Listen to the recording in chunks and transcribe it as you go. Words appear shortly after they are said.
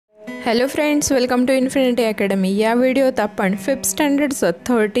Hello friends, welcome to infinity academy. या व्हिडिओत आपण 5th स्टँडर्डचं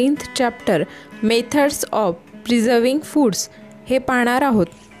 13th chapter methods of preserving foods हे पाहणार आहोत.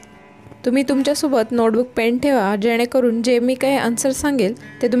 तुम्ही तुमच्यासोबत नोटबुक पेन ठेवा, जेणेकरून जे मी काही आन्सर सांगेल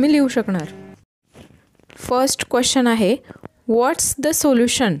ते तुम्ही लिहू शकणार. फर्स्ट क्वेश्चन आहे, व्हॉट्स द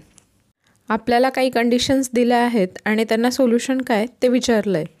सोल्युशन. आपल्याला काही कंडिशन्स दिल्या आहेत आणि त्यांना सोल्युशन काय ते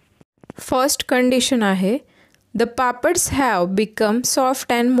विचारलं आहे. फर्स्ट कंडिशन आहे, the papads have become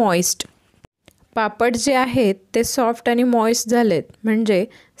soft and moist. पापड जे आहेत ते सॉफ्ट आणि मॉइस्ट झालेत, म्हणजे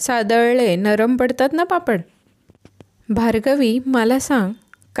सादळले नरम पडतात ना पापड. भार्गवी, मला सांग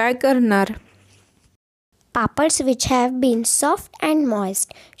काय करणार. Papads which have been soft and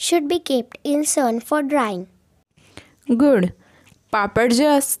moist should be kept in sun for drying. Good. पापड जे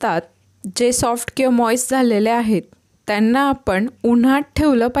असतात जे सॉफ्ट किंवा मॉइस्ट झालेले आहेत त्यांना आपण उन्हात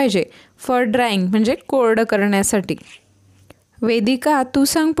ठेवलं पाहिजे फॉर ड्राईंग, म्हणजे कोरडं करण्यासाठी. वेदिका, तू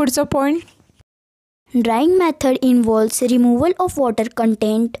सांग पुढचा point. Drying method involves removal of water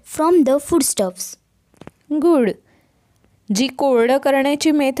content from the foodstuffs. Good. जी कोरडं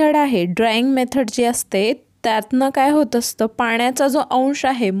करण्याची मेथड आहे, ड्राईंग मेथड जी असते, त्यातनं काय होत असतं, पाण्याचा जो अंश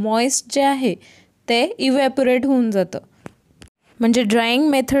आहे मॉइस्ट जे आहे ते इव्हॅपोरेट होऊन जातं. म्हणजे ड्राईंग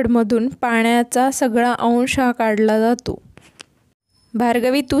मेथडमधून पाण्याचा सगळा अंश हा काढला जातो.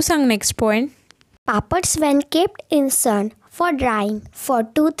 भार्गवी, तू सांग next point. Papads when kept in sun for drying for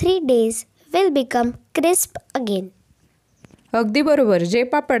 2-3 days will become crisp again. अगदी बरोबर. जे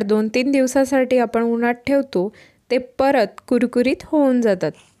पापड 2-3 दिवसासाठी आपण उन्हात ठेवतो ते परत कुरकुरीत होऊन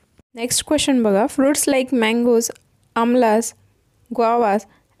जातात. नेक्स्ट क्वेश्चन बघा. Fruits like mangoes, आमलास, गुआवास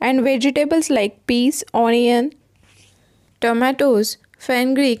and vegetables like piece, onion, tomatoes,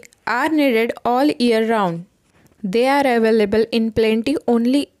 fenugreek are needed all year round. They are available in plenty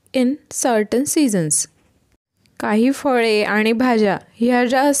only in certain seasons. काही फळे आणि भाज्या ह्या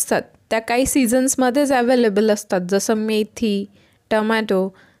ज्या असतात त्या काही सीझन्समध्येच अवेलेबल असतात, जसं मेथी, टमॅटो,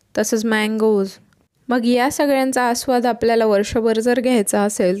 तसंच मँगोज. मग या सगळ्यांचा आस्वाद आपल्याला वर्षभर जर घ्यायचा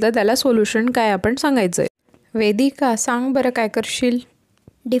असेल तर त्याला सोल्युशन काय आपण सांगायचं आहे. वेदिका, सांग बरं काय करशील.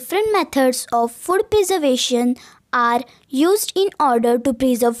 Different methods of food preservation are used in order to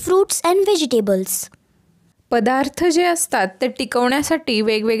preserve fruits and vegetables. पदार्थ जे असतात ते टिकवण्यासाठी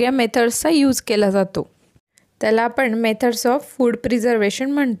वेगवेगळ्या मेथड्सचा यूज केला जातो. त्याला आपण मेथड्स ऑफ फूड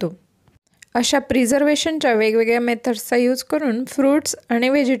प्रिझर्वेशन म्हणतो. अशा प्रिझर्वेशनच्या वेगवेगळ्या मेथड्सचा यूज करून फ्रूट्स आणि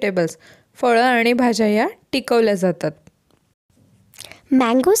व्हेजिटेबल्स, फळं आणि भाज्या या टिकवल्या जातात.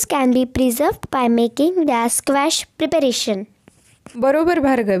 Mangoes can be preserved by making their squash preparation. बरोबर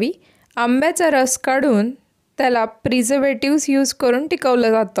भार्गवी. आंब्याचा रस काढून त्याला प्रिझर्वेटिव्स यूज करून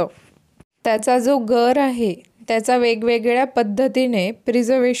टिकवलं जातं. त्याचा जो गर आहे त्याचा वेगवेगळ्या पद्धतीने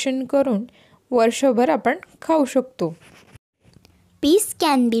प्रिझर्वेशन करून वर्षभर आपण खाऊ शकतो. Peas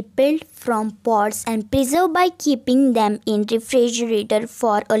can be peeled from pods and preserved by keeping them in refrigerator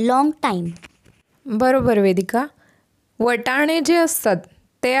for a long time. बरोबर वेदिका. वटाणे जे असतात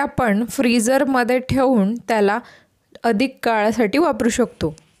ते आपण फ्रीझरमध्ये ठेवून त्याला अधिक काळासाठी वापरू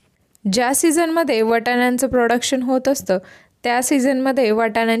शकतो. ज्या सीझनमध्ये वाटाण्यांचं प्रोडक्शन होत असतं त्या सीझनमध्ये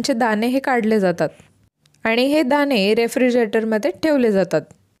वाटाण्यांचे दाणे हे काढले जातात आणि हे दाणे रेफ्रिजरेटरमध्ये ठेवले जातात.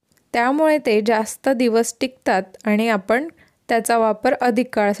 त्यामुळे ते जास्त दिवस टिकतात आणि आपण त्याचा वापर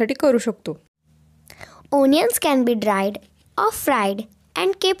अधिक काळासाठी करू शकतो. Onions can be dried or fried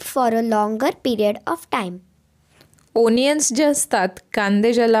and kept for a longer period of time. Onions जे असतात,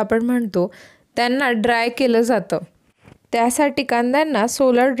 कांदे ज्याला आपण म्हणतो, त्यांना ड्राय केलं जातं. त्यासाठी कांद्यांना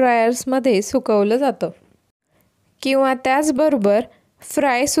सोलर ड्रायर्समध्ये सुकवलं जातं किंवा त्याचबरोबर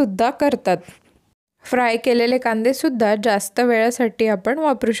फ्रायसुद्धा करतात. फ्राय केलेले कांदेसुद्धा जास्त वेळासाठी आपण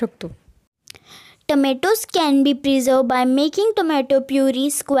वापरू शकतो. Tomatoes can be preserved by making tomato puree,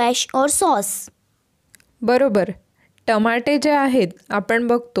 squash or sauce. बरोबर. टमाटे जे आहेत, आपण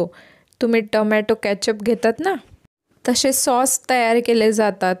बघतो तुम्ही टोमॅटो कॅचअप घेतात ना, तसे सॉस तयार केले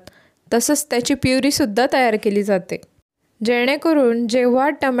जातात. तसंच त्याची प्युरीसुद्धा तयार केली जाते, जेणेकरून जेव्हा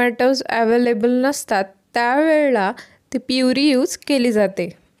टमॅटोज अवेलेबल नसतात त्यावेळेला ती प्युरी यूज केली जाते.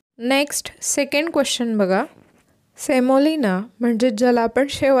 नेक्स्ट सेकंड क्वेश्चन बघा. सेमोलिना, म्हणजे ज्याला आपण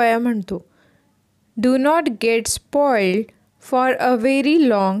शेवया म्हणतो, do not gate spoiled for a very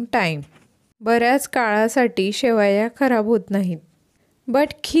long time. बऱ्याच काळासाठी शेवया खराब होत नाहीत.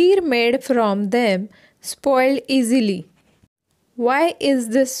 But kheer made from them spoiled easily. Y is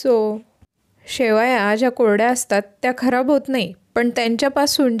this so. शेवया ज्या कोरड्या असतात त्या खराब होत नाही, पण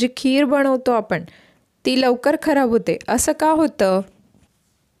त्यांच्यापासून जी खीर बनवतो आपण ती लवकर खराब होते. असं का होतं.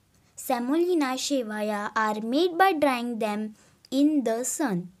 Semolina शेवया are made by drying them in the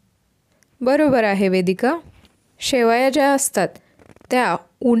sun. बरोबर आहे वेदिका. शेवया ज्या असतात त्या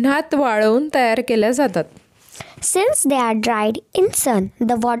उन्हात वाळवून तयार केल्या जातात. Since they are dried in sun,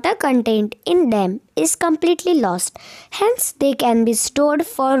 the water content in them is completely lost. Hence, they can be stored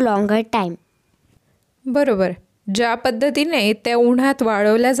for longer time. बरोबर. ज्या पद्धतीने त्या उन्हात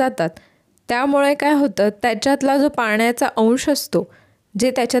वाळवल्या जातात त्यामुळे काय होतं, त्याच्यातला जो पाण्याचा अंश असतो,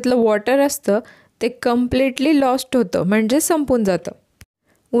 जे त्याच्यातलं वॉटर असतं ते कम्प्लिटली लॉस्ट होतं, म्हणजे संपून जातं.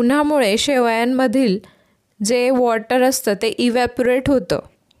 उन्हामुळे शेवयांमधील जे वॉटर असतं ते इव्हॅपोरेट होतं.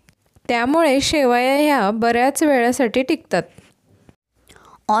 त्यामुळे शेवया ह्या बऱ्याच वेळासाठी टिकतात.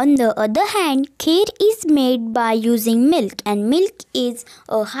 On the other hand, kheer is made by using milk, and milk is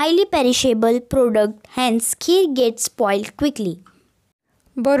a highly perishable product, hence kheer gets spoiled quickly.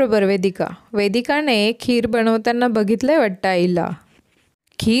 बरोबर वेदिका. वेदिकाने खीर बनवताना बघितलंय वाटतं आईला.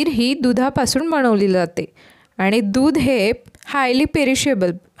 खीर ही दुधापासून बनवली जाते आणि दूध हे हायली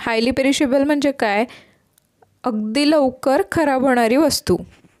पेरिशेबल म्हणजे काय, अगदी लवकर खराब होणारी वस्तू.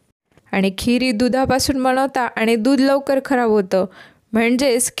 आणि खीर ही दुधापासून बनवता आणि दूध लवकर खराब होतं,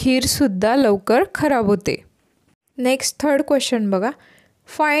 म्हणजेच खीरसुद्धा लवकर खराब होते. नेक्स्ट थर्ड क्वेश्चन बघा.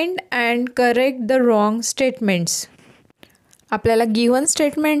 Find and correct the wrong statements. आपल्याला गिवन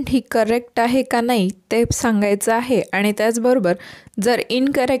स्टेटमेंट ही करेक्ट आहे का नाही ते सांगायचं आहे आणि त्याचबरोबर जर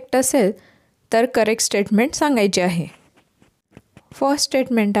इनकरेक्ट असेल तर करेक्ट स्टेटमेंट सांगायचे आहे. फर्स्ट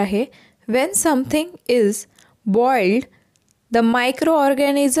स्टेटमेंट आहे, Wien something is boiled the micro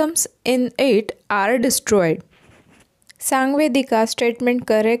organisms in it R destroyed. सांग वेदिका, स्टेटमेंट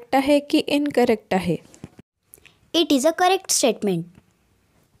करेक्ट आहे की इनकरेक्ट आहे? It is a correct statement.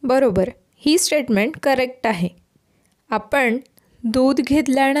 बरोबर, ही स्टेटमेंट करेक्ट आहे. आपण दूध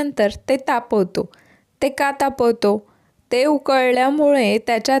घेतल्यानंतर ते तापवतो. ते का तापवतो? ते उकळल्यामुळे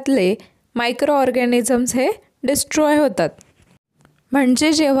त्याच्यातले मायक्रो ऑर्गॅनिझम्स हे डिस्ट्रॉय होतात.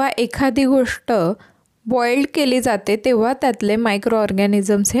 म्हणजे जेव्हा एखादी गोष्ट बॉइल्ड केली जाते तेव्हा त्यातले मायक्रो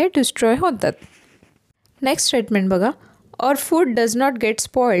ऑर्गॅनिझम्स हे डिस्ट्रॉय होतात. नेक्स्ट स्टेटमेंट बघा. Our food does not get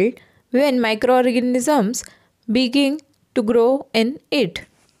spoiled when microorganisms begin to grow in it.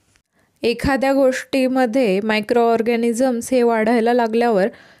 एखाद्या गोष्टीमध्ये मायक्रो ऑर्गॅनिझम्स हे वाढायला लागल्यावर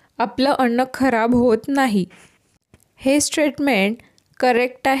आपलं अन्न खराब होत नाही. हे स्टेटमेंट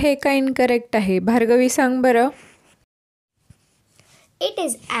करेक्ट आहे का इनकरेक्ट आहे? भार्गवी सांग बरं. It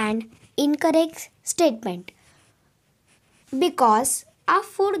is an incorrect statement because our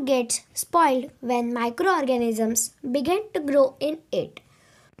food gets spoiled when microorganisms begin to grow in it.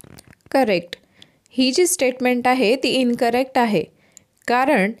 Correct. He G statement आहे ती इनकरेक्ट आहे,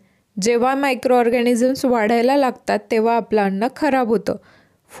 कारण जेव्हा मायक्रो ऑर्गॅनिझम्स वाढायला लागतात तेव्हा आपलं अन्न खराब होतं.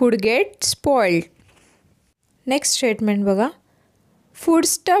 Food gate spoiled. Next statement बघा. Food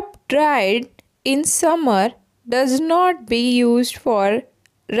stuff dried in summer does not be used for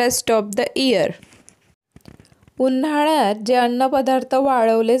rest of the year. उन्हाळ्यात जे अन्नपदार्थ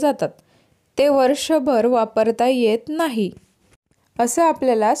वाळवले जातात ते वर्षभर वापरता येत नाही, असं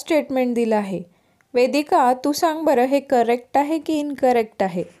आपल्याला स्टेटमेंट दिलं आहे. वेदिका, तू सांग बरं, हे करेक्ट आहे की इनकरेक्ट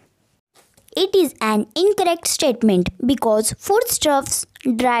आहे? It is an incorrect statement because foodstuffs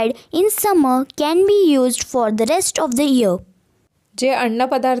dried in summer can be used for the rest of the year. जे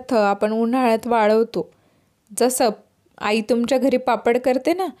अन्नपदार्थ आपण उन्हाळ्यात वाळवतो, जसं आई तुमच्या घरी पापड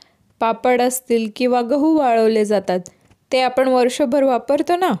करते ना, पापड असतील किंवा गहू वाळवले जातात, ते आपण वर्षभर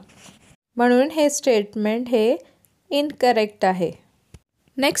वापरतो ना, म्हणून हे स्टेटमेंट हे इनकरेक्ट आहे.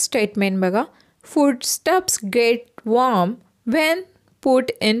 नेक्स्ट स्टेटमेंट बघा. फूडस्टफ्स gate warm when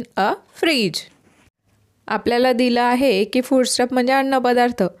put in a fridge. आपल्याला दिलं आहे की फूडस्टफ म्हणजे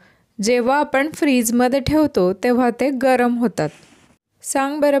अन्नपदार्थ जेव्हा आपण फ्रीजमध्ये ठेवतो तेव्हा ते गरम होतात.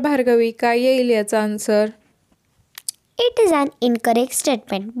 सांग बरं भार्गवी, काय येईल याचा answer? It is an incorrect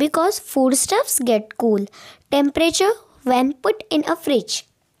statement because foodstuffs get cool temperature when put in a fridge.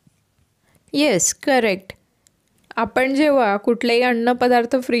 Yes, correct. आपण जेव्हा कुठलेही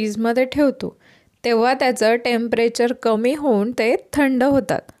अन्नपदार्थ फ्रीजमध्ये ठेवतो तेव्हा त्याचं टेम्परेचर कमी होऊन ते थंड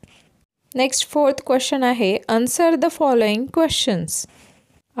होतात. नेक्स्ट फोर्थ क्वेश्चन आहे, आन्सर द फॉलोइंग क्वेश्चन्स.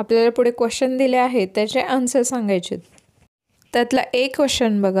 आपल्याला पुढे क्वेश्चन दिले आहेत, त्याचे आन्सर सांगायचे. त्यातला एक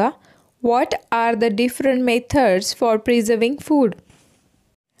क्वेश्चन बघा. What R the different methods for preserving food.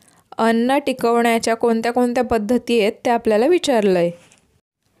 अन्न टिकवण्याच्या कोणत्या कोणत्या पद्धती आहेत ते आपल्याला विचारलं आहे.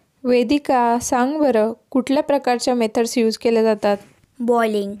 वेदिका, सांग बरं, कुठल्या प्रकारच्या मेथड्स यूज केल्या जातात?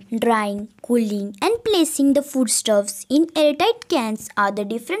 Boiling, drying, cooling, and placing the foodstuffs in airtight cans are the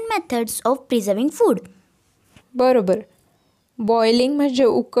different methods of preserving food. बरोबर. बॉइलिंग म्हणजे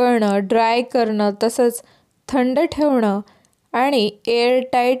उकळणं, ड्राय करणं, तसंच थंड ठेवणं, आणि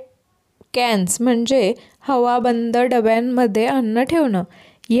एअरटाईट कॅन्स म्हणजे हवाबंद डब्यांमध्ये अन्न ठेवणं,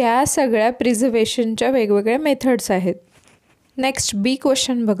 या सगळ्या प्रिझर्वेशनच्या वेगवेगळ्या मेथड्स आहेत. नेक्स्ट बी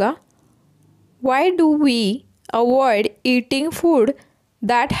क्वेश्चन बघा. Why do we avoid eating food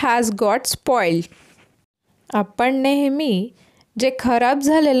that has got spoiled? आपण नेहमी जे खराब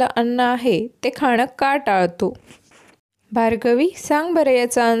झालेलं अन्न आहे ते खाणं का टाळतो? भार्गवी, सांग बरं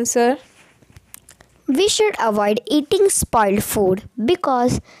याचा answer. We should avoid eating spoiled food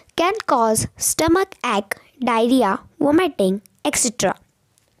because can cause stomach ache, diarrhea, vomiting, etc.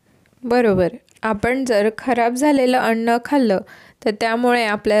 बरोबर. आपण जर खराब झालेलं अन्न खाल्लं तर त्यामुळे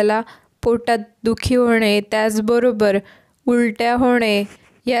आपल्याला पोटात दुखी होणे, त्याचबरोबर उलट्या होणे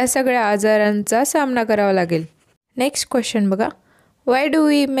या सगळ्या आजारांचा सामना करावा लागेल. नेक्स्ट क्वेश्चन बघा. Why do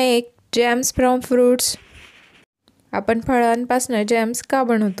we make jams from fruits? आपण फळांपासून जॅम्स का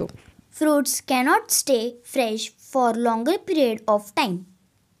बनवतो? Fruits cannot stay fresh for longer period of time.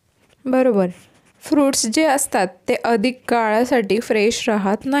 बरोबर. फ्रूट्स जे असतात ते अधिक काळासाठी फ्रेश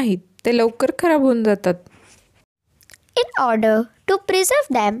राहत नाहीत, ते लवकर खराब होऊन जातात. In order to preserve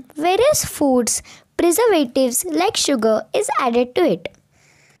them, various foods preservatives like sugar is added to it.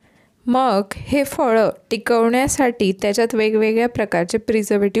 मग हे फळं टिकवण्यासाठी त्याच्यात वेगवेगळ्या प्रकारचे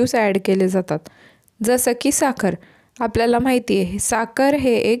प्रिझर्वेटिव्स ॲड केले जातात, जसं की साखर. आपल्याला माहिती आहे साखर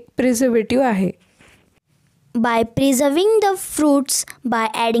हे एक प्रिझर्वेटिव्ह आहे. By preserving the fruits by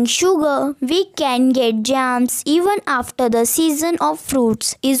adding sugar, we can get jams even after the season of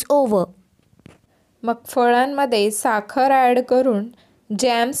fruits is over. मग फळांमध्ये साखर ॲड करून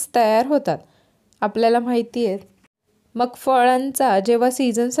जॅम्स तयार होतात. आपल्याला माहिती आहे. मग फळांचा जेव्हा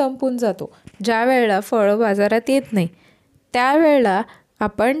सीझन संपून जातो, ज्या वेळेला फळं बाजारात येत नाही, त्यावेळेला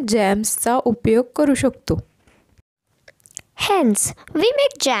आपण जॅम्सचा उपयोग करू शकतो. Hence, we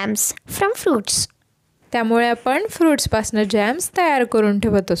make jams from fruits. त्यामुळे आपण फ्रूट्सपासून जॅम्स तयार करून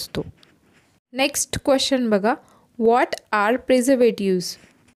ठेवत असतो. नेक्स्ट क्वेश्चन बघा. What R preservatives?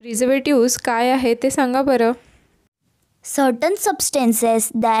 प्रिझर्वेटिव्स काय आहे ते सांगा बरं. Certain substances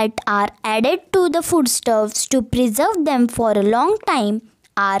that are added to the foodstuffs to preserve them for a long time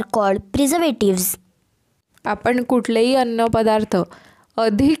are called preservatives. आपण कुठलेही अन्नपदार्थ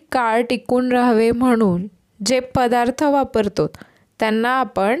अधिक काळ टिकून राहावे म्हणून जे पदार्थ वापरतो त्यांना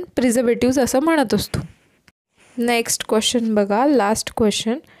आपण प्रिझर्वेटिव्स असं म्हणत असतो. नेक्स्ट क्वेश्चन बघा. Last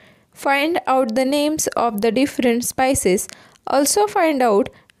question. Find out the names of the different spices. Also find out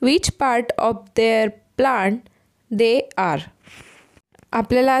which part of their plant they are.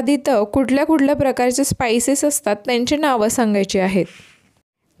 आपल्याला आधी तर कुठल्या कुठल्या प्रकारचे स्पायसेस असतात त्यांची नावं सांगायची आहेत.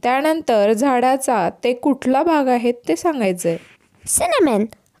 त्यानंतर झाडाचा ते कुठला भाग आहे ते सांगायचं आहे.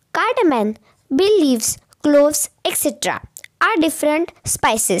 Cinnamon, cardamom, bay leaves, cloves, etc. are different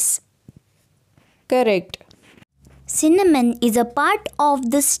spices. Correct. Cinnamon is a part of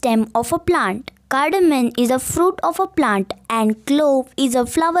the stem of a plant. Cardamom is a fruit of a plant and clove is a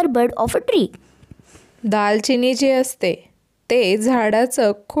flower bud of a tree. दालचिनी जी असते ते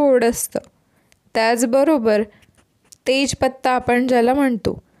झाडाचं खोड असतं. त्याचबरोबर तेजपत्ता आपण ज्याला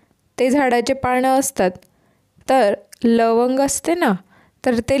म्हणतो ते झाडाचे पानं असतात. तर लवंग असते ना,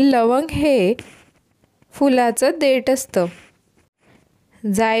 तर ते लवंग हे फुलाचं देठ असतं.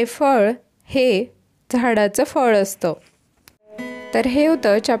 जायफळ हे झाडाचं फळ असतं. तर हे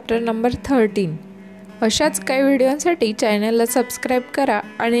होतं चॅप्टर नंबर 13. अशाच काही व्हिडिओसाठी चॅनलला सबस्क्राईब करा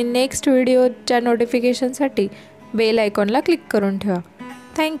आणि नेक्स्ट व्हिडिओच्या नोटिफिकेशनसाठी बेल आयकॉनला क्लिक करून ठेवा.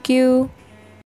 थँक्यू.